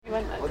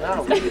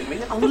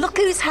Oh, look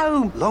who's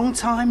home. Long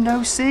time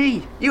no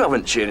see. You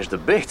haven't changed a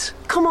bit.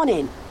 Come on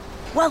in.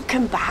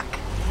 Welcome back.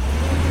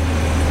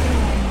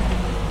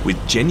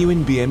 With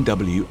genuine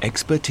BMW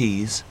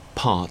expertise,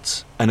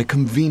 parts, and a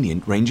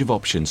convenient range of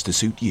options to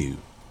suit you,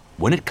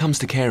 when it comes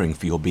to caring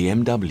for your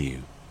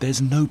BMW,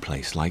 there's no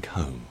place like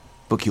home.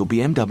 Book your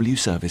BMW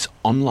service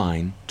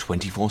online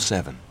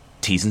 24/7.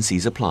 T's and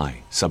C's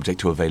apply, subject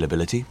to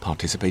availability,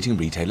 participating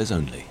retailers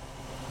only.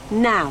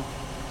 Now,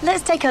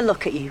 let's take a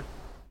look at you.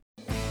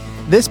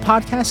 This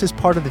podcast is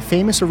part of the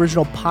Famous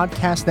Original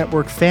Podcast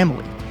Network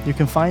family. You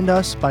can find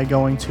us by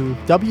going to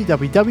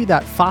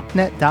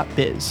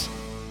www.fopnet.biz.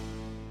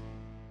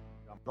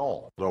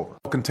 All over.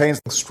 Contains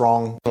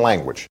strong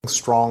language,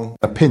 strong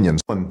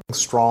opinions, and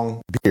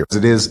strong beer.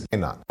 It is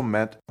not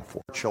meant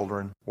for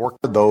children or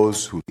for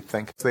those who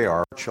think they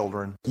are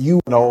children.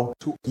 You know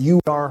who you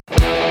are.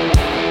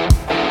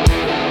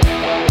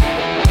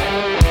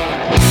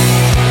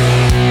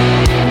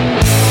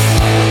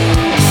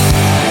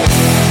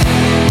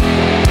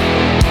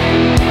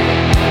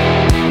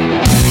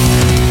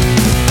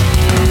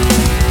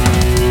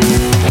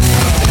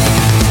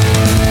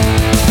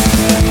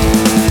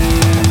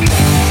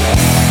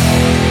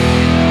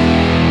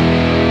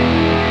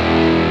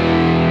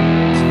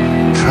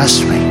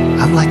 Trust me,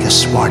 I'm like a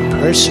smart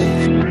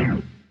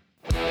person.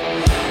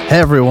 Hey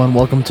everyone,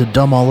 welcome to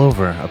Dumb All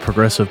Over, a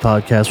progressive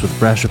podcast with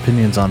brash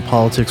opinions on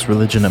politics,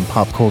 religion, and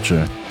pop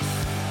culture.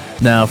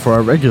 Now, for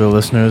our regular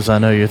listeners, I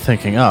know you're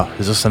thinking, oh,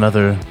 is this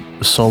another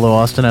solo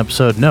Austin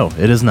episode? No,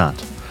 it is not.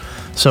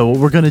 So what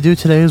we're going to do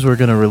today is we're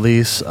going to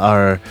release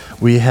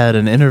we had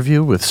an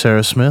interview with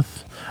Sarah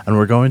Smith, and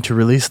we're going to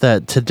release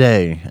that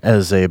today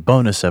as a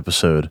bonus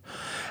episode.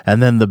 And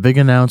then the big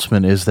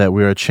announcement is that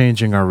we are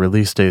changing our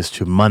release days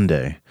to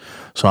Monday.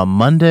 So on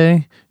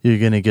Monday, you're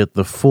going to get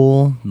the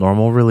full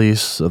normal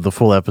release of the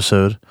full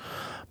episode.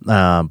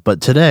 But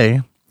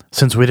today,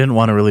 since we didn't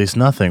want to release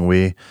nothing,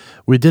 we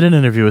did an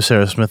interview with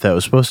Sarah Smith that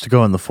was supposed to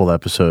go in the full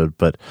episode.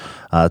 But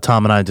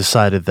Tom and I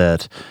decided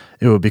that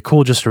it would be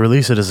cool just to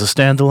release it as a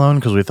standalone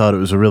because we thought it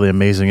was a really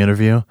amazing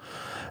interview.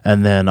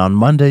 And then on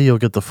Monday, you'll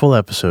get the full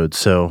episode.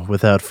 So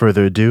without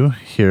further ado,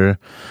 here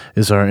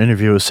is our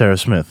interview with Sarah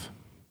Smith.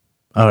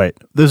 All right,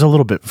 there's a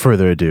little bit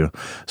further ado.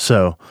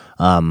 So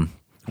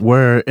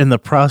we're in the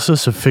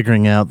process of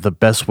figuring out the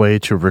best way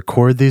to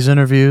record these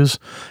interviews.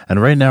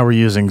 And right now we're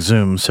using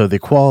Zoom, so the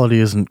quality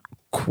isn't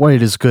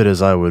quite as good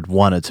as I would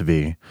want it to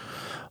be.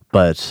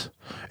 But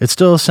it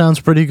still sounds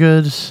pretty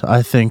good.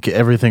 I think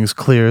everything's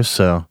clear,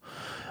 so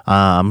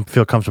I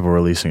feel comfortable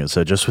releasing it.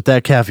 So just with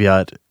that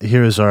caveat,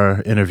 here is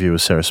our interview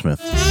with Sarah Smith.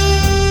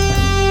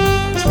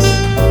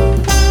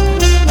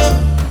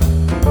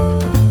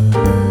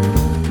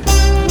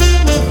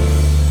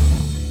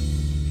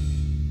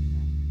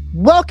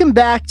 Welcome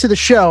back to the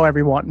show,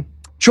 everyone.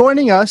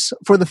 Joining us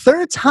for the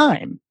third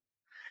time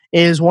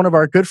is one of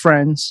our good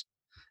friends.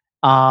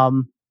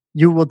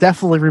 You will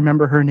definitely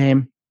remember her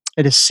name.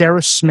 It is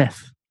Sarah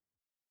Smith.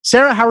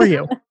 Sarah, how are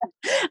you?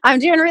 I'm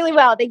doing really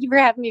well. Thank you for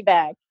having me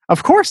back.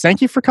 Of course.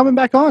 Thank you for coming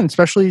back on,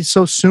 especially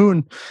so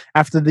soon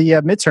after the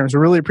midterms.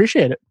 We really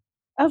appreciate it.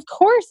 Of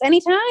course.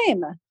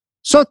 Anytime.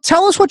 So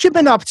tell us what you've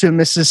been up to,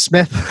 Mrs.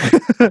 Smith.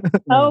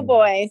 Oh,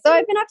 boy. So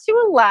I've been up to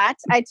a lot.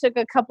 I took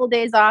a couple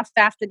days off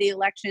after the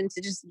election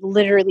to just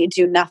literally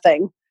do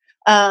nothing.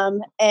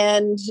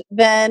 And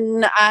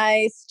then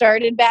I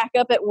started back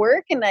up at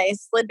work and I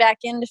slid back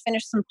in to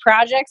finish some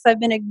projects I've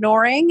been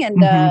ignoring.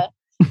 And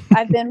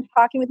I've been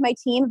talking with my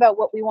team about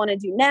what we want to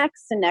do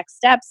next and next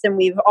steps. And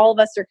all of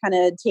us are kind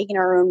of taking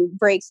our own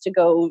breaks to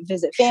go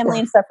visit family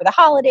and stuff for the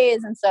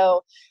holidays. And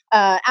so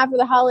after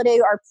the holiday,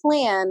 our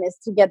plan is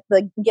to get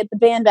the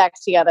band back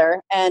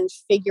together and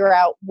figure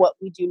out what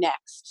we do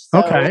next.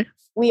 So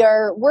we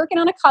are working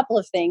on a couple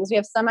of things. We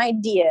have some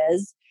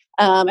ideas.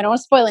 I don't want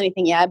to spoil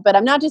anything yet, but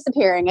I'm not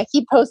disappearing. I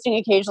keep posting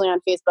occasionally on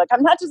Facebook.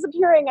 I'm not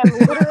disappearing. I'm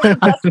literally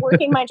just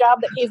working my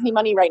job that pays me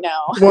money right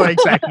now. Well,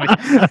 exactly.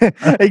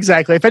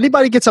 Exactly. If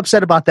anybody gets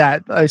upset about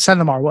that,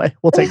 send them our way.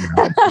 We'll take it.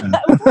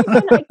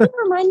 I keep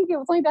reminding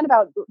you, it's only been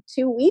about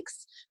 2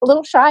 weeks, a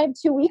little shy of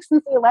 2 weeks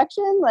since the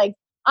election. Like,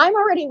 I'm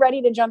already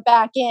ready to jump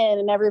back in,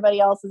 and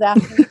everybody else is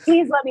asking me,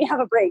 please let me have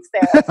a break,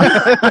 Sarah.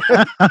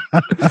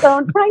 So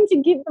I'm trying to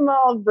give them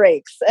all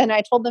breaks. And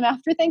I told them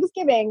after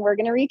Thanksgiving, we're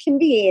going to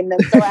reconvene.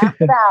 And so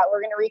after that,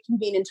 we're going to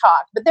reconvene and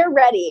talk. But they're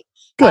ready.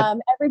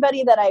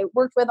 Everybody that I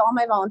worked with, all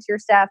my volunteer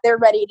staff, they're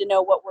ready to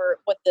know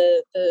what's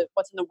in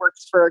the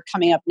works for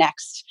coming up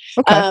next.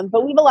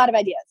 But we have a lot of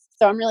ideas.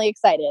 So I'm really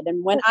excited.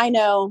 And when I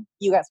know,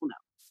 you guys will know.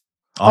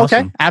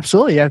 Awesome. Okay,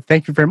 absolutely. Yeah,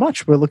 thank you very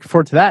much. We're looking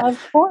forward to that. Of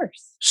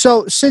course.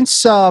 So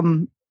since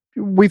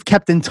we've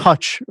kept in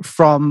touch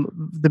from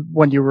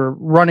when you were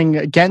running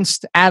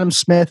against Adam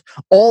Smith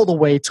all the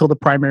way till the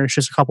primaries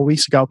just a couple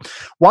weeks ago,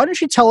 why don't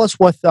you tell us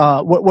what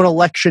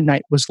election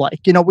night was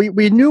like? You know,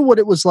 we knew what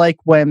it was like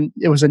when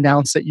it was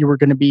announced that you were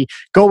going to be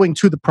going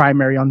to the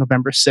primary on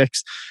November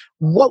 6th.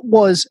 What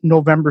was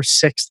November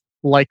 6th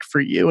like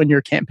for you and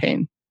your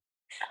campaign?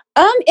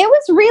 It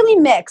was really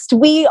mixed.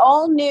 We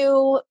all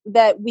knew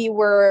that we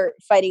were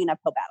fighting an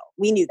uphill battle.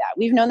 We knew that.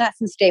 We've known that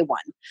since day one.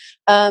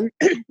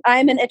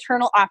 I'm an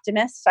eternal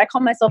optimist. I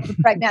call myself a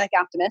pragmatic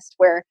optimist,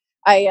 where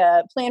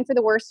I plan for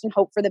the worst and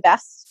hope for the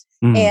best.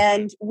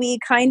 And we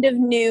kind of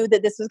knew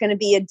that this was going to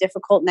be a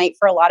difficult night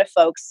for a lot of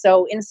folks.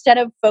 So instead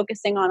of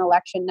focusing on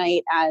election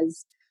night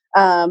as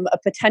a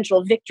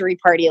potential victory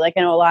party, like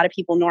I know a lot of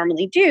people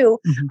normally do,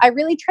 I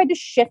really tried to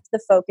shift the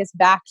focus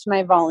back to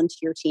my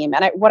volunteer team.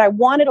 And what I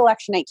wanted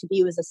election night to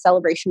be was a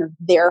celebration of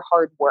their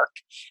hard work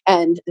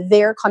and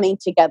their coming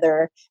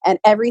together and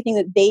everything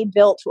that they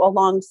built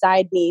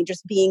alongside me,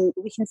 just being,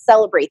 we can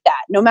celebrate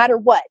that no matter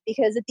what,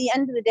 because at the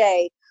end of the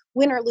day,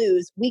 win or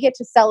lose, we get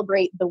to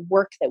celebrate the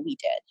work that we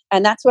did.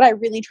 And that's what I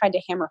really tried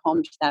to hammer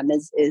home to them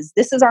is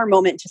this is our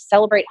moment to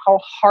celebrate how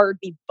hard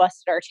we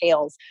busted our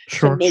tails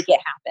to make it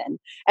happen.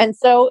 And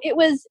so it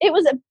was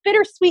a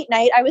bittersweet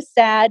night. I was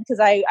sad because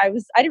I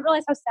didn't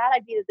realize how sad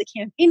I'd be that the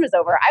campaign was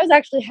over. I was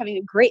actually having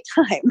a great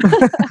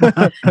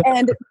time.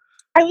 And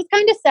I was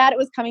kind of sad it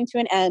was coming to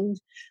an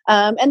end.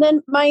 And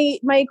then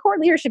my core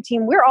leadership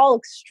team, we're all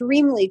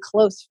extremely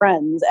close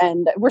friends,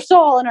 and we're still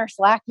all in our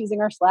Slack,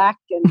 using our Slack.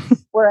 And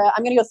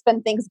I'm going to go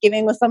spend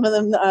Thanksgiving with some of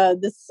them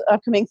this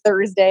upcoming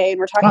Thursday. And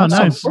we're talking about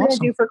what we're going to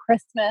do for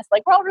Christmas.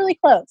 Like, we're all really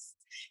close.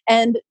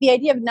 And the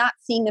idea of not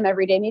seeing them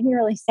every day made me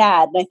really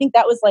sad. And I think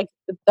that was like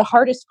the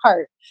hardest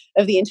part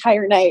of the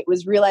entire night,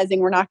 was realizing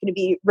we're not going to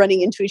be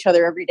running into each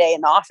other every day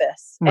in the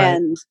office. Right.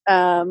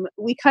 And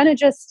we kind of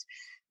just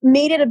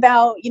made it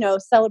about,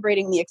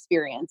 celebrating the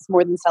experience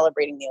more than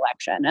celebrating the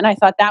election. And I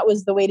thought that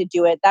was the way to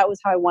do it. That was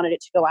how I wanted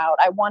it to go out.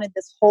 I wanted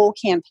this whole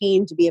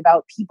campaign to be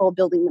about people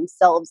building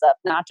themselves up,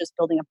 not just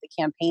building up the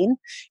campaign.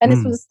 And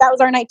that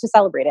was our night to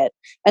celebrate it.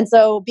 And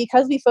so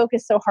because we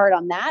focused so hard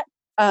on that,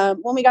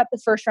 when we got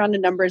the first round of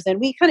numbers in,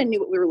 we kind of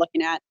knew what we were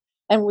looking at.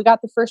 And we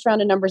got the first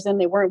round of numbers in,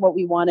 they weren't what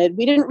we wanted.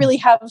 We didn't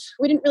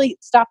really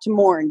stop to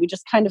mourn. We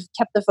just kind of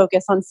kept the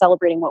focus on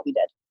celebrating what we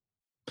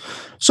did.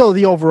 So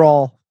the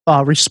overall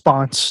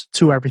response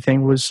to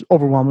everything was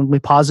overwhelmingly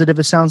positive,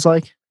 it sounds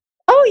like.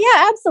 Oh,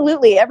 yeah,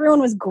 absolutely.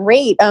 Everyone was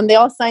great. They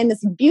all signed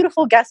this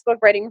beautiful guest book,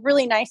 writing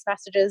really nice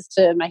messages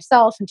to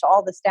myself and to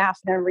all the staff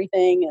and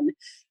everything.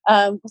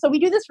 And so we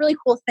do this really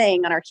cool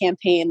thing on our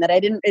campaign that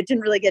it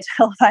didn't really get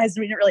televised.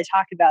 We didn't really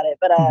talk about it.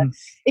 But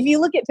if you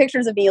look at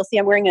pictures of me, you'll see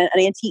I'm wearing an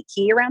antique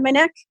key around my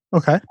neck.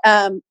 Okay.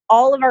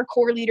 All of our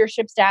core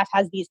leadership staff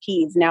has these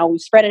keys. Now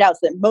we've spread it out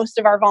so that most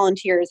of our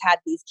volunteers had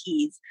these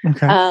keys.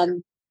 Okay.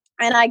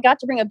 And I got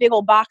to bring a big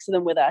old box of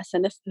them with us.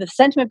 And the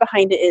sentiment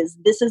behind it is,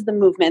 this is the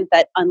movement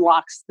that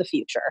unlocks the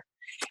future.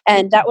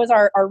 And that was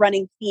our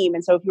running theme.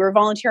 And so if you were a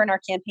volunteer in our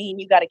campaign,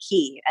 you got a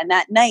key. And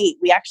that night,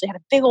 we actually had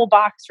a big old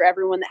box for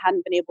everyone that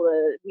hadn't been able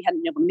to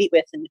meet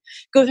with, and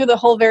go through the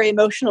whole very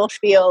emotional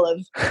spiel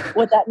of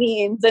what that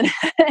means, and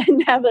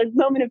have a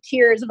moment of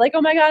tears of like,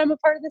 oh my God, I'm a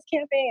part of this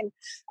campaign.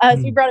 So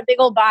we brought a big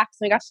old box,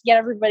 and we got to get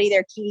everybody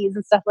their keys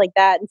and stuff like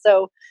that. And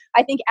so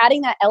I think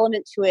adding that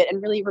element to it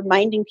and really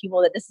reminding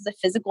people that this is a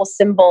physical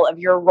symbol of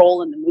your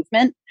role in the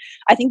movement,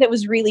 I think that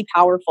was really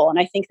powerful. And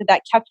I think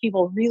that kept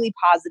people really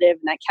positive,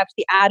 and that kept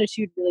the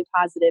attitude really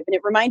positive. And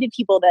it reminded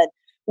people that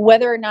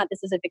whether or not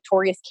this is a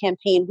victorious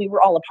campaign, we were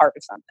all a part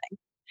of something.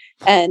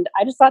 And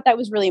I just thought that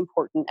was really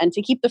important. And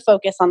to keep the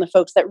focus on the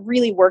folks that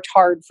really worked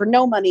hard for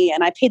no money,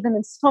 and I paid them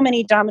in so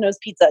many Domino's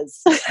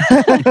pizzas.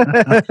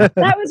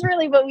 That was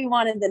really what we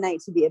wanted the night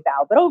to be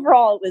about. But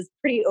overall, it was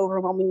pretty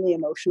overwhelmingly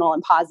emotional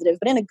and positive,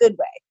 but in a good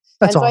way.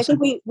 That's and so awesome. I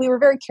think we were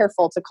very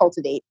careful to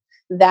cultivate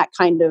that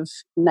kind of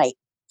night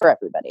for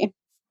everybody.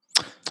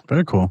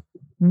 Very cool.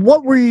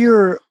 What were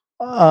your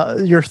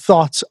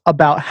thoughts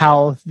about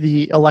how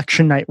the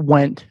election night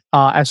went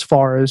as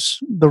far as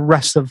the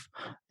rest of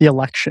the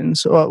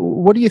elections?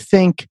 What do you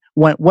think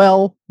went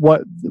well?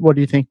 What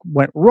do you think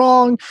went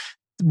wrong?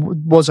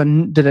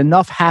 Did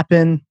enough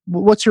happen?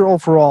 What's your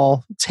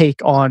overall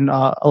take on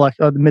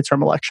the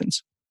midterm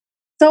elections?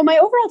 So my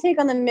overall take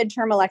on the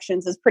midterm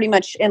elections is pretty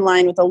much in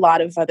line with a lot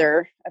of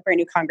other brand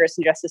new Congress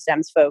and Justice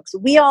Dems folks.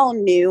 We all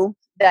knew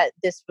that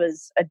this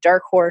was a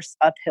dark horse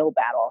uphill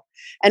battle.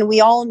 And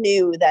we all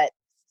knew that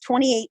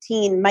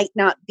 2018 might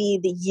not be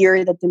the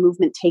year that the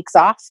movement takes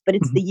off, but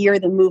it's the year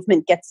the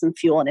movement gets some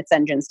fuel in its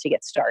engines to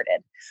get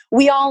started.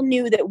 We all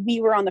knew that we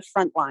were on the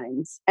front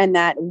lines, and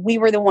that we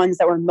were the ones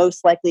that were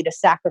most likely to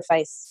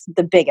sacrifice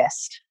the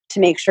biggest to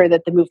make sure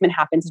that the movement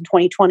happens in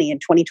 2020 and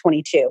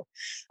 2022.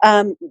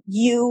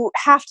 You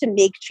have to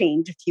make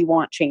change if you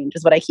want change,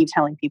 is what I keep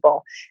telling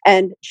people.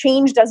 And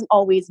change doesn't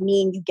always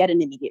mean you get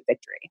an immediate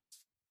victory.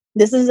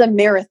 This is a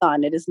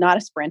marathon. It is not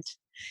a sprint.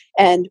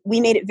 And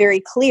we made it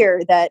very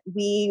clear that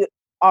we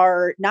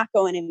are not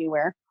going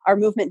anywhere. Our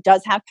movement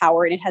does have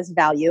power and it has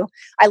value.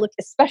 I look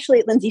especially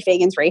at Lindsey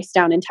Fagan's race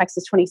down in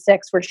Texas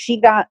 26, where she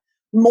got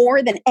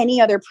more than any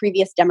other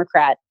previous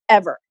Democrat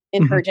ever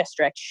in her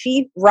district.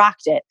 She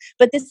rocked it.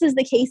 But this is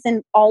the case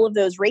in all of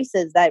those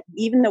races, that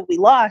even though we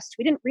lost,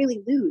 we didn't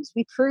really lose.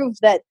 We proved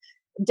that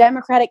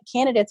Democratic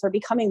candidates are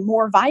becoming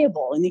more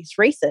viable in these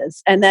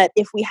races. And that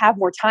if we have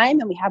more time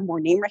and we have more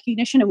name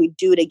recognition and we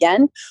do it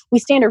again, we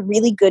stand a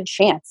really good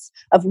chance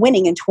of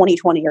winning in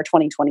 2020 or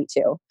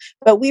 2022.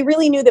 But we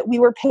really knew that we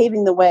were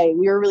paving the way.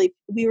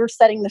 We were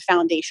setting the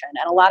foundation.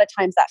 And a lot of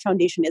times that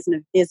foundation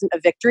isn't a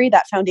victory.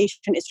 That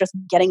foundation is just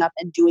getting up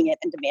and doing it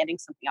and demanding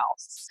something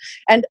else.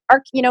 And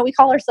we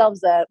call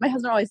ourselves, my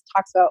husband always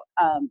talks about,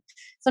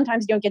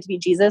 sometimes you don't get to be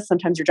Jesus,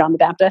 sometimes you're John the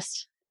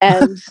Baptist.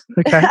 And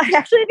Okay. I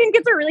actually think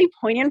it's a really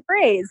poignant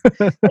phrase.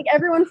 Like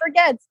everyone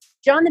forgets,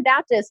 John the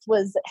Baptist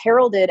was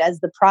heralded as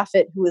the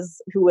prophet who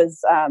was he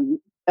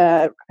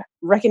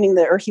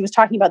was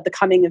talking about the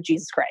coming of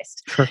Jesus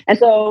Christ. Sure. And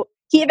so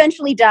he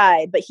eventually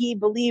died, but he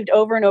believed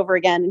over and over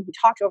again, and he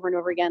talked over and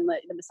over again, the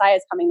Messiah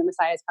is coming, the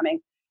Messiah is coming.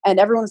 And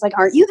everyone was like,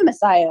 aren't you the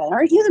Messiah?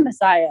 Aren't you the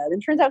Messiah? And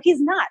it turns out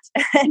he's not.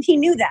 And he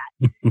knew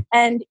that.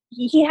 And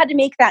he had to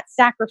make that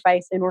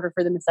sacrifice in order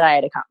for the Messiah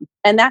to come.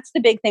 And that's the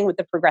big thing with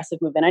the progressive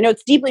movement. I know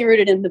it's deeply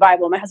rooted in the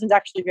Bible. My husband's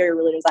actually very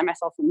religious. I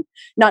myself am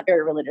not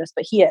very religious,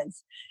 but he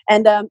is.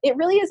 And it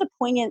really is a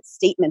poignant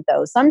statement,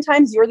 though.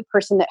 Sometimes you're the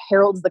person that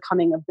heralds the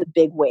coming of the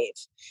big wave.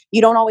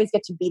 You don't always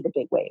get to be the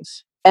big wave.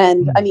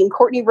 And I mean,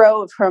 Courtney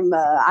Rowe from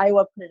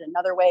Iowa put it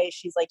another way.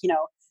 She's like,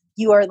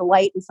 you are the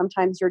light, and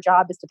sometimes your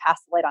job is to pass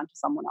the light on to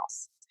someone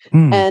else.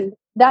 And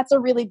that's a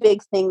really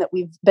big thing that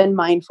we've been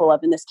mindful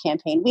of in this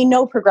campaign. We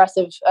know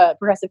progressive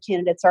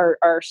candidates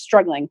are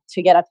struggling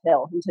to get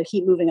uphill and to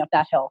keep moving up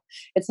that hill.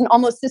 It's an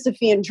almost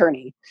Sisyphean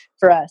journey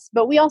for us,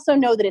 but we also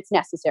know that it's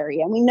necessary,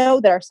 and we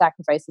know that our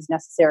sacrifice is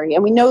necessary,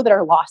 and we know that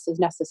our loss is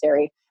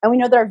necessary, and we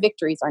know that our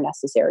victories are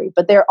necessary,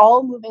 but they're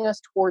all moving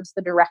us towards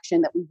the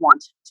direction that we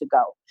want to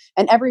go.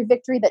 And every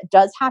victory that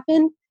does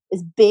happen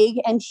is big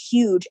and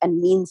huge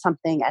and means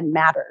something and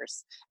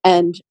matters.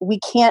 And we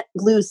can't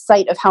lose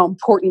sight of how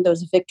important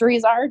those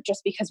victories are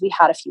just because we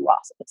had a few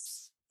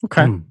losses.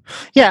 Okay.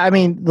 Yeah, I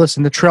mean,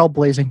 listen, the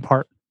trailblazing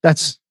part,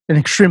 that's an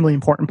extremely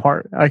important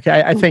part.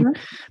 Okay, I think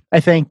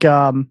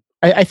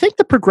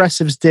the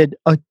progressives did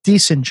a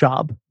decent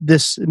job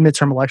this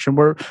midterm election,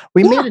 where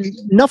we made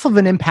enough of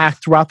an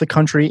impact throughout the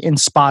country in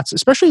spots,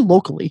 especially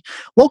locally.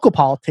 Local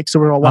politics,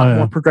 there were a lot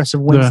more progressive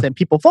wins than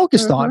people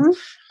focused on.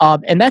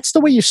 And that's the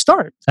way you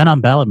start. And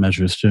on ballot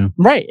measures, too.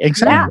 Right,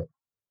 exactly.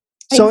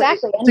 So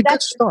exactly. It's a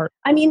good start.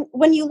 I mean,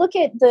 when you look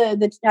at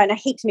the and I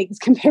hate to make this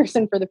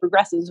comparison for the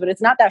progressives, but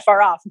it's not that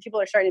far off, and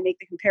people are starting to make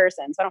the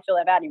comparison, so I don't feel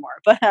that bad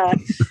anymore. But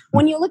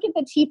when you look at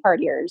the Tea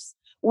Partiers,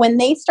 when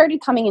they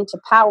started coming into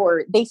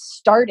power, they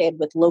started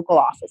with local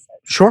offices.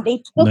 Sure.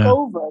 They took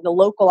over the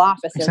local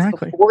offices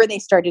before they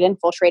started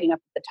infiltrating up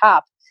at the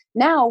top.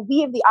 Now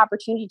we have the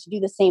opportunity to do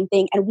the same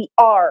thing, and we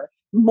are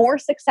more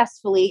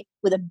successfully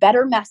with a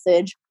better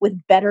message,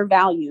 with better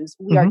values.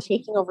 We are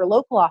taking over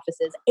local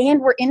offices,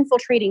 and we're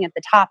infiltrating at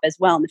the top as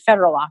well in the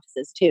federal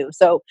offices too.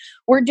 So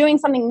we're doing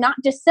something not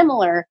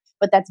dissimilar,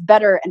 but that's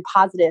better and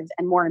positive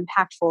and more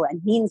impactful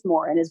and means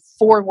more and is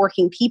for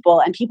working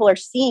people. And people are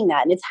seeing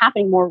that, and it's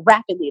happening more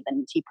rapidly than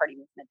the Tea Party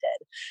movement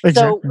did.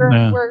 Exactly.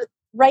 So we're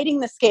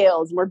righting the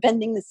scales, and we're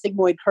bending the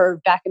sigmoid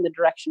curve back in the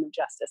direction of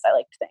justice, I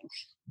like to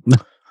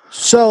think.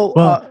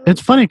 So,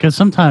 it's funny because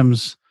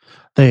sometimes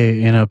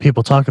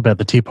people talk about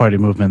the Tea Party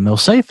movement, and they'll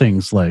say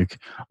things like,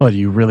 "Oh, do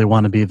you really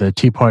want to be the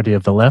Tea Party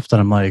of the left?"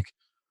 And I'm like,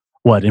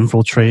 "What?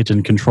 Infiltrate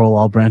and control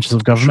all branches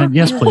of government?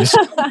 Yes, please."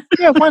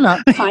 Yeah, why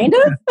not? Kind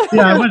of.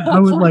 Yeah, I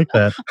would like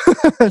that.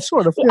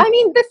 Sort of. Yeah. I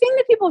mean, the thing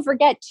that people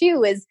forget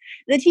too is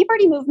the Tea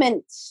Party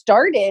movement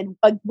started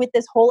with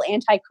this whole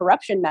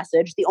anti-corruption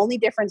message. The only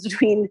difference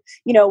between,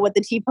 what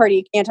the Tea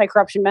Party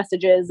anti-corruption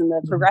message is and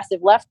the progressive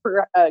left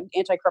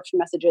anti-corruption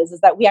message is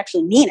that we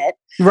actually mean it.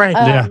 Right.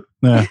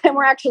 Yeah. And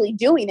we're actually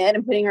doing it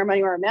and putting our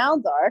money where our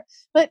mouths are.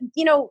 But,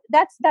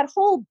 that's that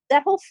whole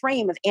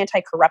frame of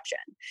anti-corruption.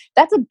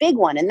 That's a big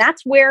one. And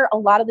that's where a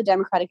lot of the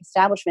Democratic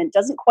establishment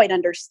doesn't quite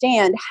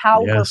understand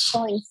how we're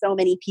pulling so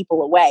many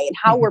people away and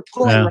how we're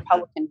pulling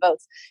Republican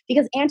votes,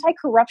 because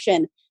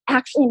anti-corruption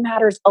actually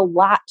matters a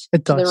lot to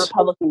the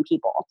Republican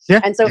people.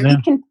 Yeah. And so if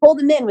you can pull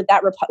them in with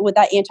that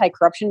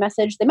anti-corruption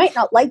message, they might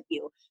not like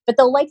you, but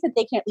they'll like that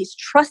they can at least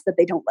trust that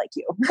they don't like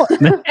you.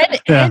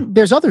 And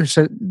there's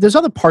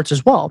other parts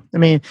as well. I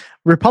mean,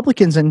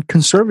 Republicans and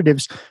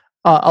conservatives,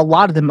 a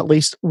lot of them at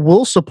least,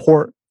 will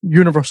support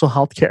universal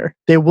health care.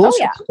 They will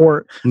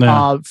support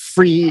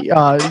free,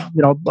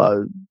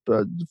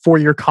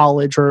 4-year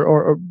college,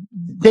 or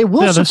they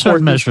will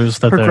support measures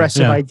that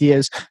progressive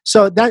ideas.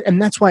 So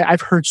that's why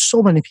I've heard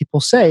so many people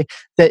say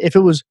that if it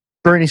was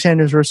Bernie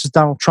Sanders versus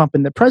Donald Trump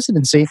in the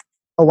presidency,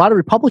 a lot of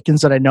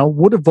Republicans that I know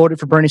would have voted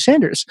for Bernie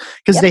Sanders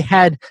because they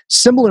had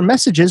similar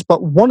messages,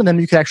 but one of them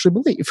you could actually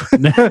believe.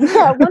 One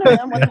of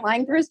them wasn't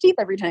lying through his teeth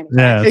every time.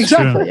 Yeah,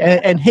 exactly.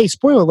 And hey,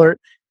 spoiler alert,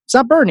 it's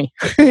not Bernie.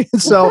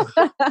 So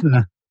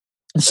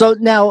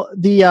now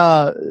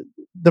the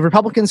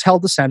Republicans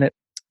held the Senate.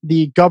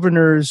 The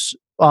governors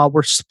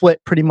were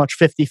split pretty much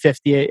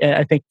 50-50.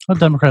 I think the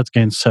Democrats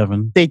gained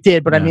 7. They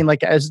did, but I mean,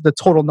 like, as the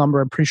total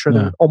number, I'm pretty sure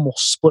they're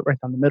almost split right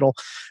down the middle.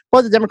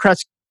 But the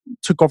Democrats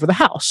took over the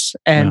House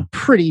and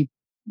pretty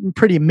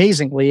pretty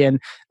amazingly, and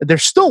they're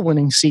still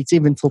winning seats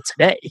even till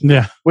today.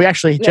 Yeah. We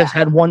actually just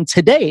had one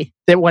today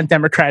that went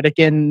Democratic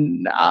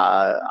in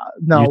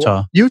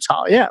Utah.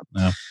 Yeah.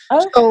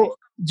 Okay. So,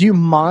 do you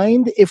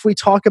mind if we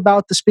talk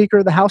about the Speaker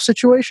of the House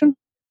situation?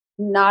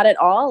 Not at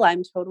all.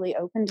 I'm totally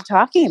open to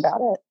talking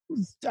about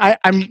it.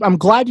 I'm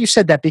glad you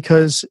said that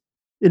because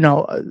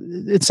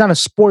it's not a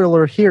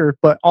spoiler here,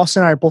 but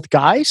Austin and I are both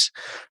guys,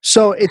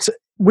 so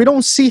we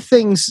don't see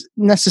things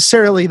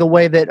necessarily the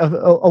way that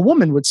a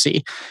woman would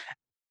see.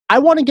 I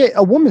want to get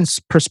a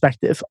woman's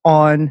perspective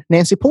on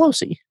Nancy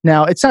Pelosi.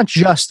 Now, it's not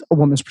just a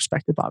woman's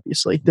perspective,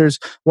 obviously. There's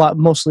a lot,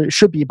 mostly it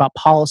should be about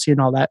policy and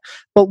all that.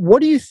 But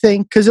what do you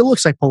think? Because it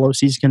looks like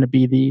Pelosi's going to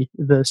be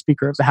the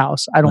Speaker of the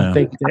House. I don't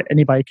think that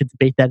anybody could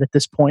debate that at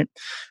this point.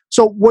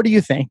 So what do you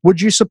think?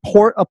 Would you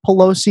support a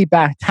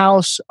Pelosi-backed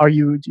House? What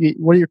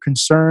are your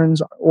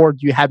concerns? Or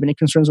do you have any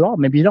concerns at all?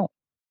 Maybe you don't.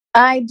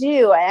 I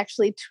do. I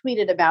actually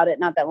tweeted about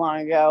it not that long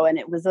ago, and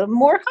it was a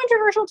more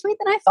controversial tweet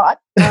than I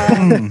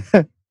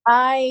thought.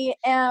 I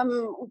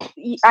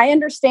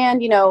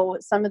understand,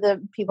 some of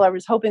the people I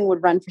was hoping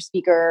would run for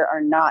speaker are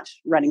not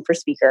running for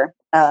speaker.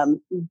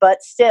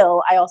 But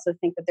still, I also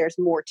think that there's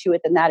more to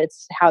it than that.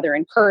 It's how they're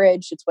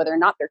encouraged. It's whether or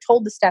not they're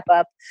told to step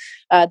up.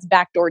 It's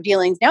backdoor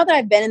dealings. Now that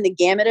I've been in the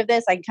gamut of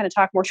this, I can kind of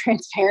talk more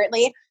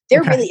transparently.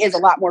 There really is a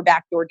lot more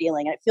backdoor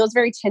dealing. And it feels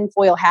very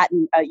tinfoil hat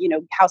and,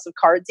 House of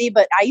Cards-y.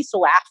 But I used to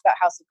laugh about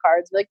House of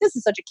Cards. Like, this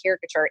is such a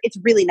caricature. It's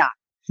really not.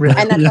 Really?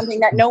 And that's something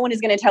that no one is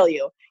going to tell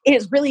you. It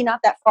is really not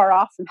that far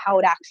off from how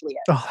it actually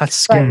is. Oh, that's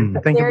scary to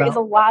think There about. is a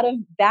lot of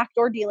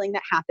backdoor dealing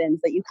that happens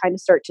that you kind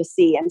of start to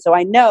see. And so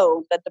I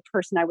know that the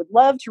person I would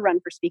love to run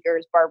for speaker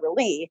is Barbara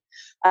Lee.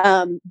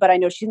 But I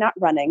know she's not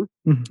running.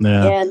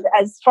 Yeah. And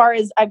as far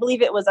as, I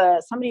believe it was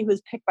somebody who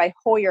was picked by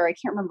Hoyer. I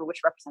can't remember which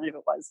representative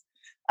it was.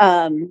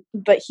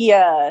 But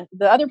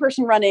the other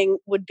person running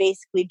would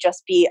basically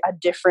just be a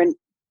different,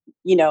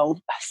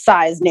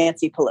 size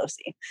Nancy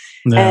Pelosi.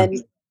 Yeah.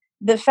 And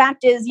the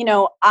fact is,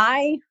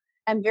 I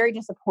am very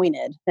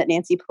disappointed that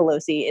Nancy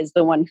Pelosi is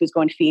the one who's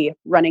going to be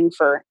running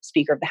for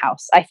Speaker of the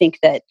House. I think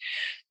that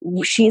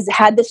she's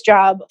had this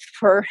job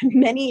for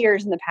many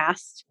years in the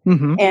past,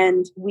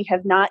 and we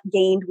have not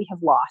gained, we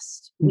have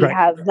lost. We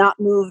have not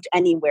moved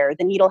anywhere.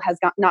 The needle has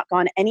not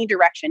gone any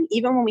direction.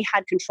 Even when we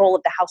had control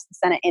of the House, the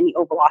Senate, and the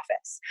Oval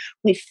Office,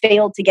 we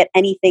failed to get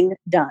anything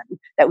done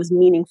that was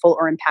meaningful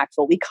or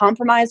impactful. We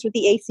compromised with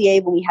the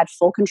ACA when we had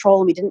full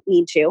control and we didn't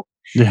need to.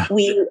 Yeah.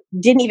 We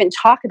didn't even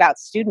talk about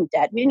student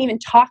debt. We didn't even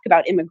talk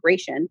about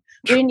immigration.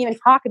 We didn't even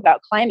talk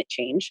about climate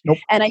change. Nope.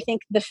 And I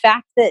think the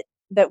fact that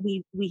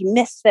we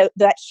missed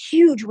that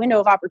huge window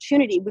of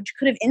opportunity, which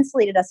could have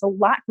insulated us a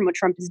lot from what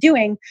Trump is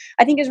doing,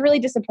 I think is really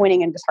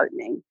disappointing and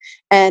disheartening.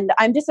 And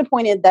I'm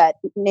disappointed that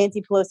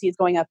Nancy Pelosi is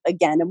going up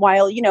again. And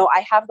while,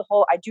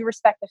 I do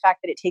respect the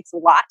fact that it takes a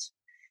lot.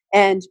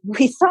 And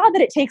we saw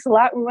that it takes a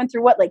lot. We went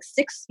through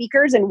 6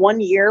 speakers in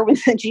 1 year when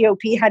the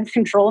GOP had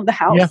control of the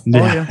House.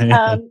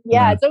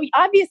 So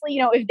obviously,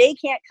 if they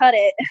can't cut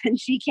it and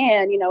she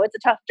can, it's a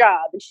tough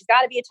job and she's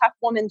got to be a tough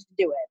woman to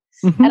do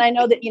it. And I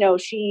know that,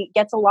 she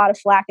gets a lot of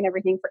flack and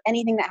everything for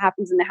anything that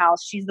happens in the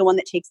House. She's the one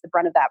that takes the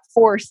brunt of that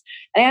force.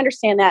 And I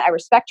understand that. I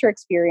respect her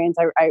experience.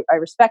 I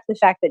respect the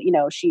fact that,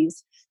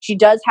 she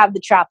does have the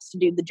chops to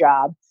do the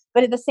job.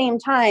 But at the same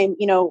time,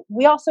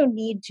 we also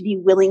need to be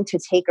willing to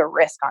take a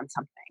risk on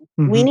something.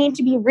 We need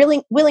to be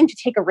really willing to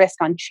take a risk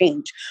on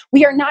change.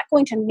 We are not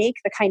going to make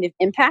the kind of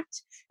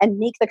impact and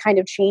make the kind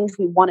of change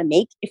we want to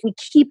make if we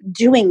keep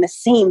doing the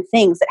same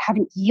things that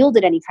haven't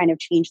yielded any kind of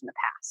change in the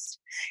past.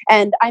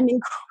 And I'm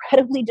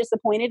incredibly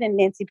disappointed in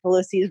Nancy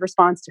Pelosi's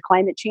response to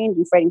climate change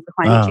and fighting for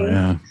climate change.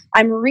 Yeah.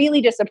 I'm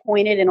really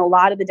disappointed in a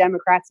lot of the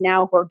Democrats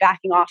now who are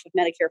backing off of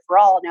Medicare for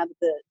All now that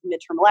the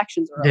midterm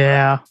elections are over.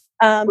 Yeah.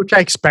 Which I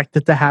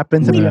expected to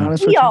happen, to be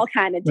honest with we you. all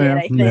kind of did,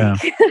 I think. Yeah.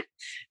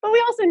 But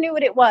we also knew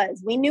what it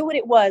was. We knew what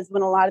it was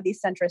when a lot of these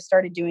centrists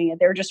started doing it.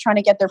 They were just trying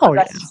to get their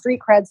progressive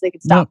street creds so they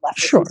could stop leftists.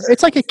 Sure.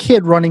 It's like a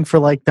kid running for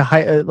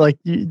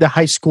the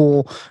high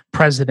school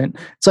president.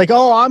 It's like,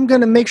 oh, I'm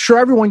going to make sure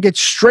everyone gets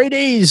straight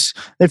A's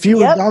if you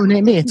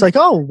nominate me. It's like,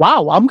 oh,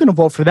 wow, I'm going to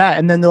vote for that.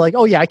 And then they're like,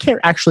 oh, yeah, I can't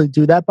actually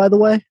do that, by the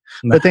way.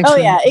 But thanks for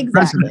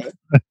exactly.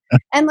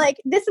 And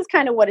this is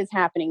kind of what is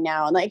happening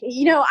now. And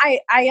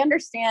I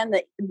understand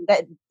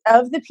that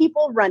of the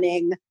people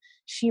running,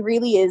 she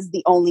really is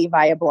the only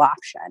viable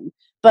option.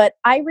 But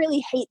I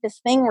really hate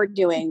this thing we're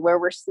doing where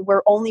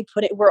we're only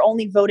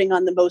voting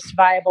on the most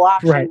viable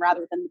option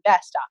rather than the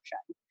best option.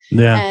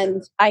 Yeah.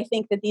 And I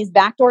think that these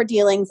backdoor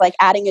dealings, like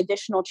adding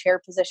additional chair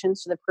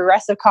positions to the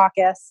Progressive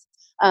Caucus,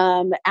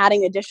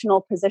 adding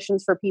additional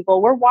positions for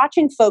people. We're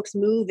watching folks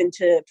move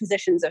into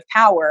positions of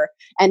power.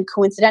 And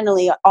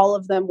coincidentally, all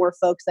of them were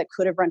folks that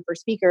could have run for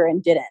speaker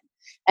and didn't.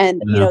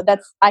 And,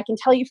 I can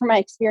tell you from my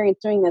experience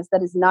doing this,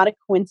 that is not a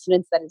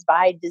coincidence. That is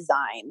by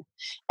design.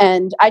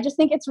 And I just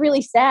think it's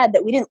really sad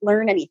that we didn't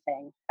learn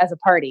anything as a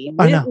party.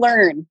 We didn't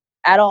learn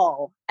at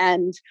all.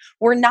 And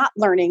we're not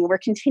learning. We're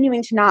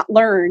continuing to not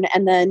learn.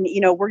 And then,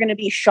 we're going to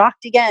be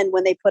shocked again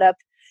when they put up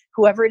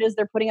whoever it is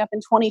they're putting up in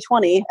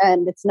 2020,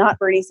 and it's not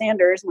Bernie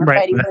Sanders, and we're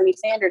fighting Bernie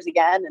Sanders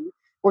again, and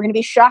we're going to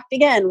be shocked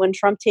again when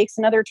Trump takes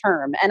another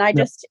term. And I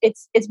just,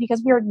 it's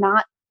because we are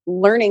not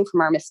learning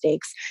from our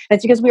mistakes. And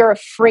it's because we are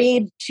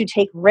afraid to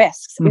take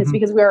risks. And it's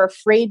because we are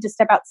afraid to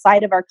step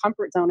outside of our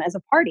comfort zone as a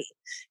party.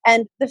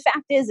 And the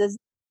fact is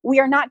we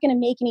are not going to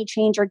make any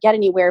change or get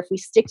anywhere if we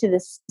stick to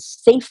this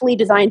safely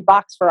designed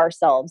box for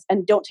ourselves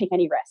and don't take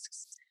any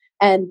risks.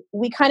 And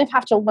we kind of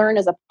have to learn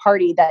as a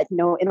party that,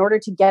 in order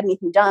to get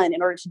anything done,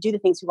 in order to do the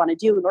things we want to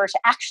do, in order to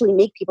actually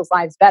make people's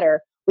lives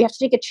better, we have to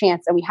take a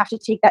chance, and we have to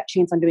take that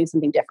chance on doing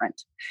something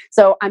different.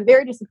 So I'm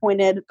very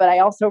disappointed, but I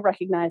also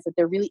recognize that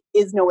there really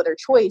is no other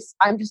choice.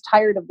 I'm just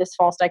tired of this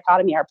false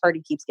dichotomy our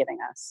party keeps giving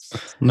us.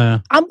 Nah.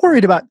 I'm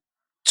worried about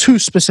two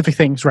specific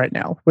things right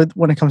now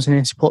when it comes to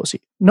Nancy Pelosi.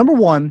 Number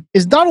one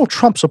is Donald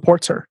Trump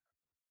supports her.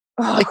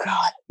 Oh,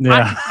 God.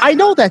 Yeah. I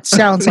know that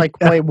sounds like,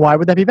 why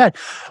would that be bad?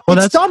 Well,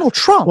 it's Donald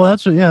Trump. Well,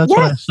 that's what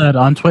I said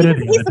on Twitter. If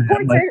he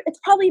supports her, it's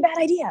probably a bad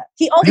idea.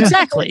 He also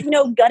supports,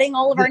 gutting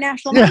all of our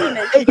national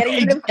monuments and getting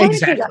rid of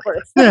climate change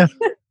efforts. Yeah.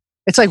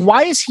 It's like,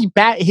 why is he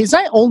he's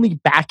not only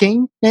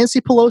backing Nancy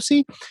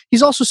Pelosi,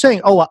 he's also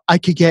saying, oh, I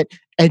could get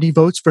any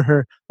votes for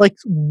her. Like,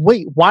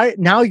 wait, why?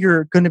 Now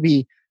you're going to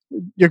be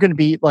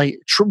like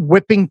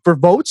whipping for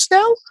votes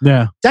now?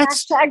 Yeah.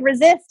 That's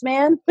 #resist,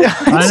 man.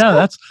 I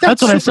know.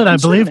 That's what I said. I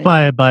believe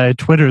by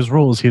Twitter's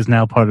rules, he's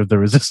now part of the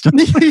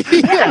resistance. I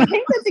think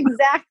that's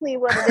exactly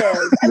what it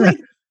is.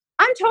 And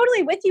I'm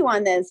totally with you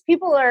on this.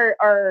 People are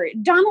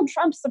Donald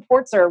Trump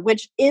supports her,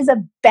 which is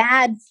a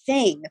bad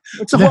thing.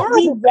 What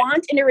we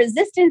want in a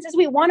resistance is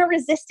we want a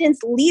resistance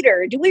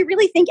leader. Do we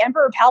really think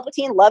Emperor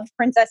Palpatine loved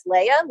Princess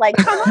Leia? Like,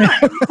 come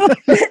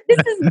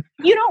on.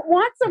 You don't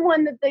want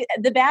someone that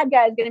the bad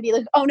guy is going to be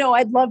like, oh no,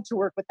 I'd love to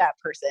work with that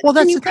person. Well,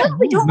 that's you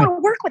probably don't want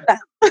to work with them.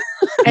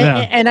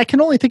 And I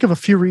can only think of a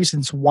few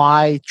reasons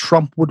why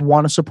Trump would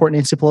want to support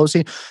Nancy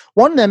Pelosi.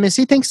 One of them is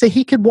he thinks that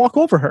he could walk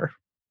over her.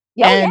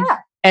 Yeah.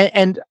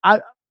 And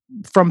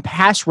from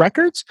past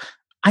records,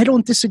 I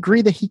don't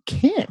disagree that he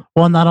can.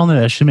 Well, not only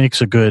that, she makes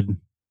a good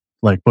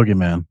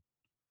boogeyman.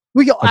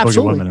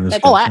 Absolutely.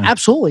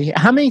 Absolutely.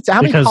 How many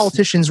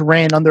politicians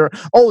ran under?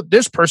 Oh,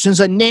 this person's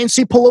a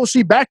Nancy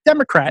Pelosi backed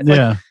Democrat.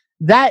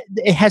 That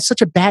it has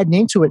such a bad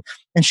name to it,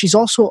 and she's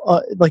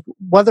also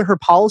whether her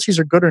policies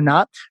are good or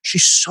not,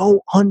 she's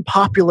so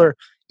unpopular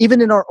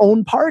even in our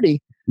own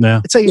party.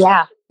 Yeah, it's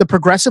like the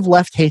progressive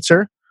left hates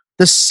her.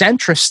 The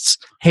centrists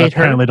hate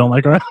her. Apparently don't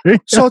like her.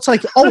 So it's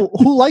like, oh,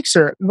 who likes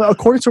her?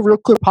 According to Real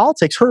Clear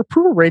Politics, her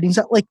approval rating's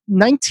at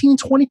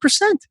 19-20%.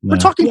 We're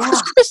talking Chris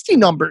Christie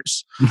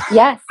numbers.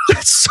 Yes.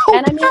 That's so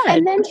bad.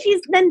 And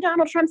then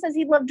Donald Trump says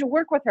he'd love to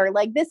work with her.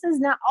 Like, this is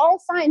not,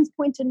 all signs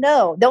point to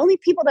no. The only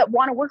people that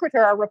want to work with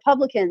her are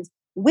Republicans,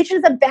 which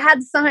is a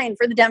bad sign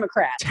for the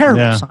Democrats.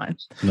 Terrible sign.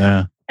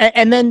 Yeah.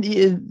 And then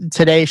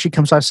today she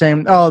comes out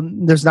saying, oh,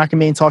 there's not going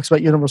to be any talks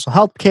about universal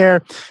health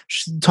care.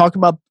 She's talking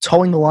about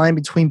towing the line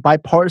between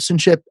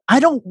bipartisanship. I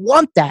don't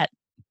want that.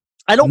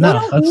 We don't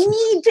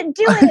need to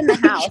do it in the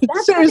House.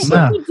 That's seriously.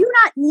 We do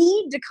not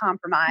need to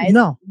compromise.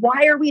 No.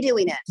 Why are we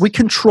doing it? We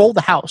control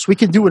the House. We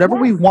can do whatever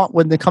we want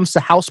when it comes to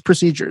House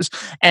procedures.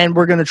 And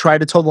we're going to try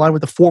to toe the line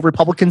with the 4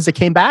 Republicans that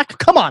came back?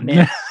 Come on,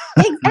 man.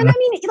 And I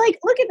mean,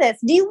 look at this.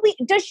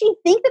 Does she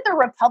think that the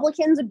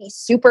Republicans would be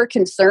super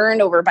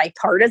concerned over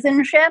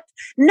bipartisanship?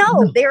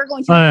 No, they are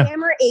going to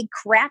hammer a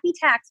crappy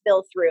tax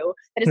bill through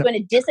that is going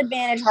to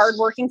disadvantage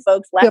hardworking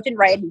folks left and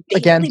right and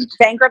basically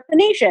bankrupt the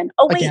nation.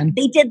 Oh, wait,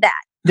 they did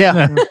that.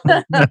 Yeah.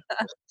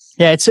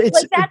 It's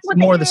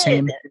more the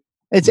same.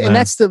 And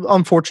that's the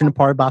unfortunate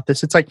part about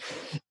this. It's like,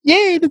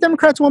 yay, the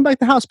Democrats won back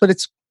the House, but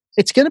it's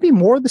going to be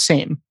more of the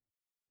same.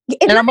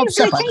 And I'm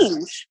upset by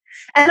change.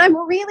 And I'm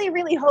really,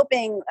 really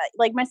hoping,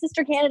 my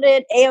sister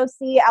candidate,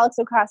 AOC, Alex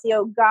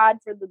Ocasio, God,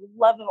 for the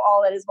love of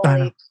all that is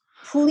holy,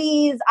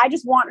 please, I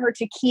just want her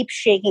to keep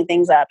shaking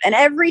things up. And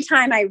every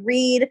time I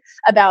read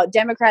about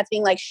Democrats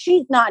being like,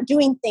 she's not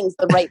doing things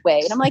the right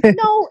way. And I'm like,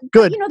 no,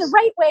 good. The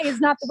right way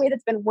is not the way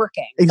that's been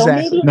working.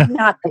 Exactly. So maybe it's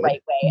not the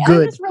right way. And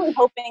I'm just really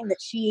hoping that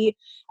she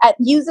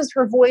uses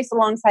her voice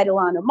alongside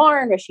Ilhan Omar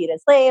and Rashida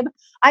Tlaib.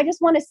 I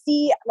just want to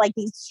see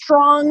these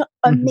strong,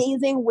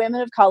 amazing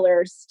women of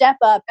color step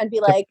up and be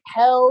like,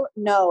 hell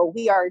no,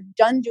 we are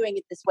done doing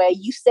it this way.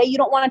 You say you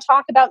don't want to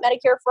talk about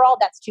Medicare for all.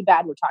 That's too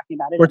bad. We're talking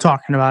about it. We're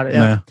talking about it.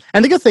 Yeah.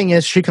 And the good thing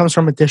is she comes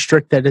from a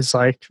district that is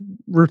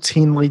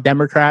routinely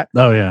Democrat.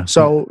 Oh yeah.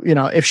 So,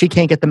 if she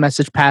can't get the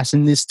message passed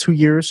in these 2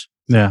 years.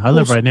 Yeah, I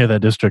live right near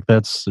that district.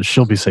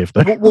 She'll be safe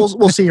there.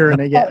 We'll see her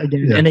again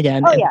and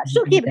again. Oh yeah,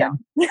 she'll keep it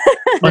down.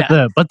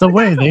 But the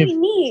way we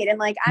need,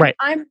 and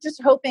I'm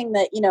just hoping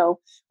that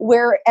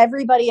where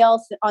everybody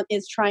else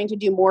is trying to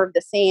do more of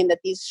the same, that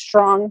these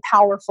strong,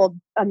 powerful,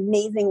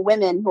 amazing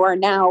women who are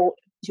now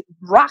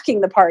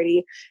rocking the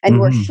party and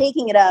who are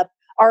shaking it up.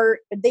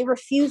 they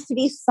refuse to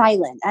be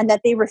silent and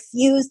that they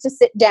refuse to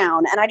sit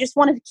down. And I just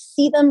want to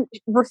see them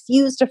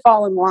refuse to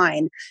fall in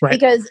line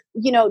because,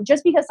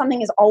 just because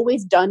something is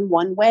always done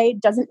one way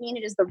doesn't mean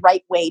it is the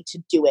right way to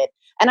do it.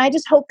 And I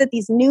just hope that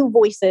these new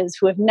voices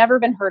who have never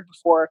been heard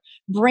before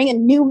bring a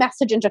new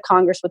message into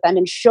Congress with them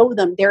and show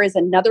them there is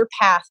another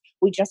path.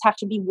 We just have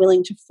to be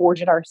willing to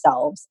forge it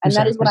ourselves. And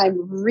that is what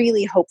I'm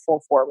really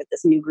hopeful for with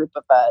this new group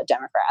of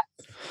Democrats.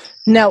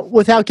 Now,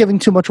 without giving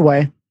too much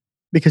away,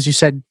 because you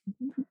said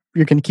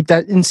you're going to keep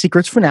that in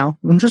secrets for now,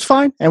 which is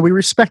fine, and we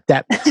respect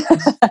that.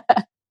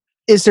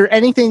 Is there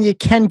anything you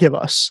can give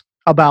us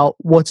about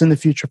what's in the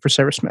future for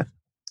Sarah Smith?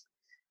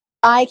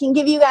 I can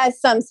give you guys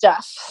some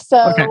stuff.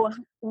 So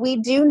we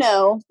do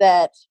know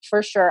that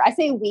for sure. I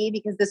say we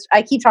because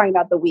I keep talking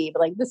about the we,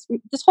 but like this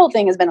whole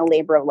thing has been a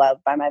labor of love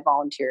by my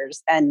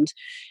volunteers, and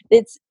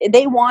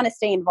they want to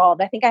stay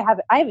involved. I think I have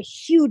a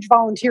huge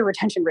volunteer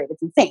retention rate.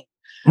 It's insane.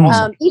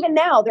 Awesome. Even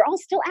now, they're all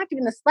still active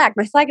in the Slack.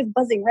 My Slack is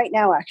buzzing right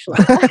now, actually.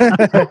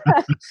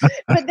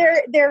 But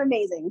they're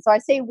amazing. So I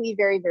say we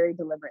very, very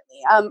deliberately.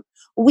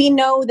 We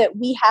know that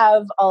we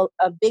have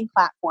a big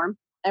platform,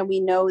 and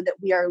we know that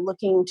we are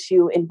looking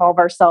to involve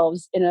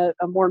ourselves in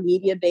a more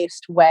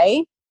media-based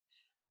way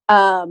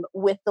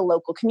with the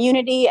local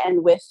community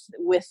and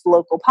with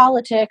local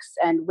politics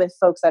and with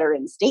folks that are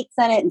in state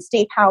Senate and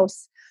state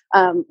House.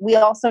 We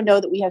also know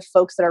that we have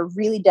folks that are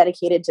really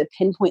dedicated to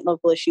pinpoint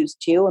local issues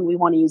too, and we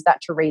want to use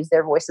that to raise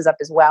their voices up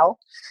as well.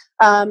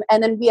 And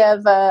then we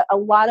have a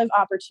lot of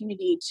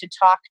opportunity to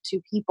talk to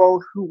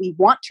people who we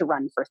want to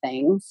run for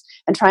things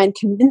and try and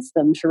convince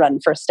them to run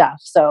for stuff.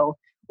 So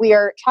we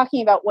are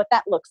talking about what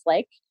that looks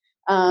like,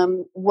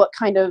 what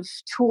kind of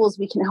tools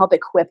we can help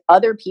equip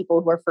other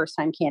people who are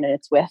first-time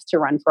candidates with to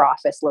run for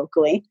office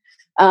locally.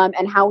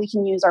 And how we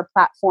can use our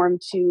platform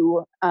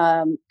to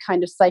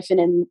kind of siphon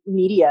in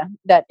media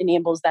that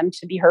enables them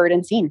to be heard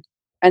and seen.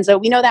 And so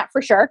we know that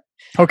for sure.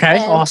 Okay,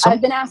 and awesome.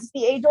 I've been asked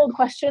the age-old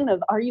question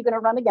of, are you going to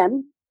run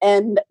again?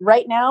 And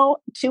right now,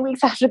 2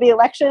 weeks after the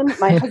election,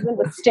 my husband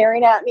was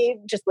staring at me,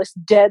 just this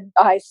dead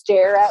eye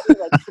stare at me,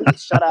 like,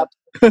 please shut up.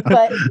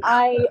 But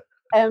I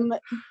am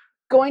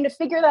going to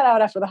figure that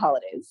out after the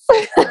holidays.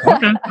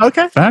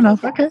 Okay, fair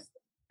enough. Okay.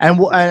 And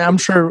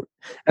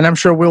I'm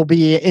sure we'll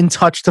be in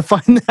touch to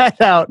find that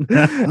out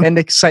and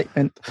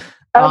excitement.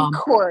 Of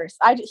course.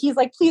 He's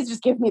like, please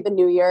just give me the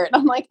new year. And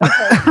I'm like,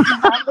 okay, you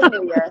have the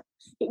new year.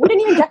 We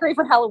didn't even decorate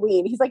for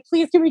Halloween. He's like,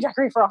 please give me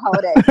decorate for a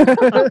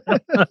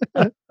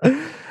holiday.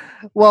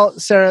 Well,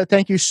 Sarah,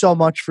 thank you so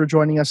much for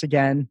joining us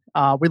again.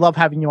 We love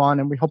having you on,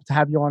 and we hope to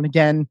have you on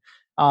again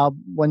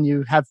when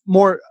you have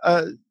more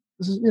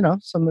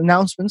some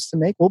announcements to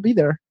make. We'll be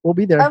there.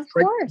 Of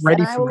course.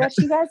 Ready and I will let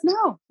you guys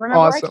know. Remember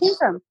awesome. where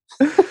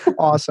I came from.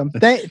 Awesome.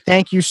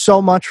 Thank you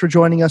so much for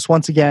joining us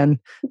once again.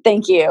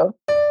 Thank you.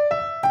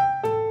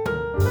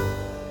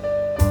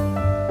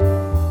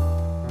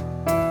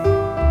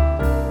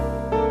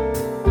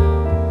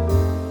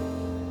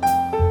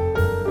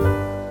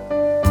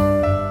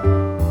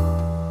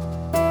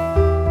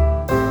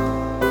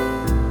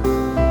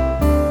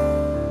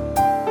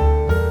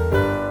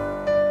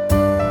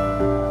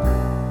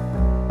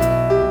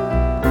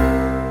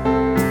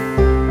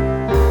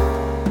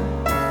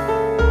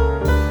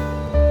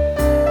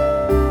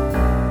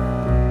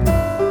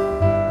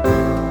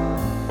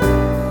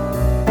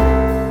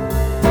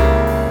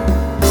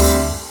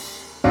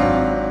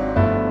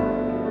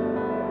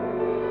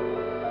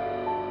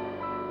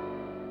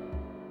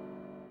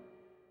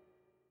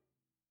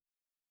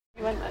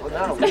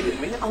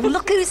 Oh,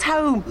 look who's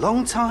home.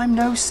 Long time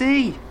no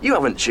see. You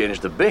haven't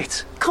changed a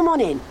bit. Come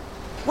on in.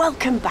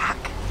 Welcome back.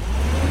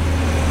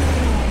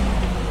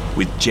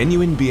 With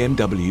genuine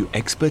BMW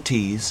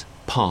expertise,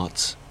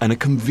 parts, and a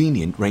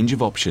convenient range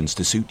of options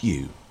to suit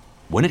you,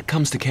 when it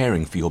comes to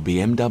caring for your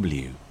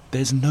BMW,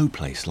 there's no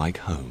place like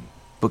home.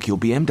 Book your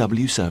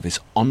BMW service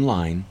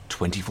online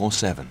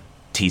 24/7.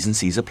 T's and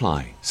C's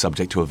apply,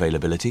 subject to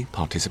availability,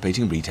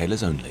 participating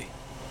retailers only.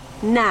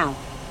 Now,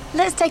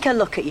 let's take a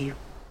look at you.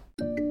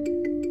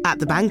 At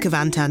the Bank of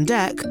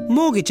Antandek,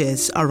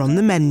 mortgages are on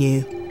the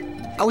menu.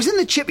 I was in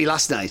the chippy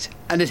last night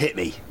and it hit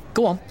me.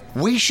 Go on.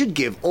 We should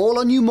give all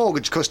our new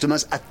mortgage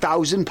customers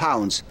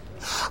 £1,000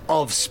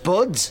 of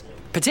spuds.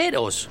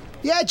 Potatoes?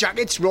 Yeah,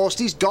 jackets,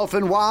 roasties,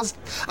 dolphin wires.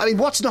 I mean,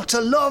 what's not to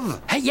love?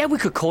 Hey, yeah, we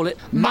could call it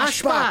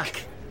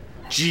Mashback.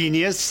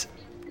 Genius.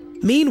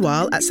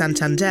 Meanwhile, at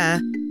Santander,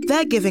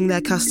 they're giving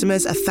their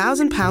customers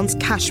 £1,000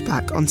 cash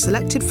back on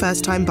selected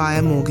first-time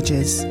buyer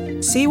mortgages.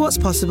 See what's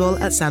possible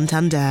at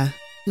Santander.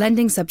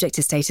 Lending subject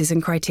to status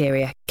and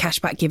criteria.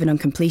 Cashback given on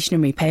completion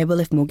and repayable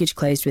if mortgage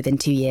closed within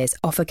 2 years.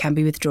 Offer can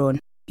be withdrawn.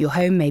 Your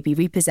home may be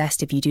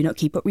repossessed if you do not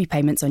keep up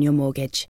repayments on your mortgage.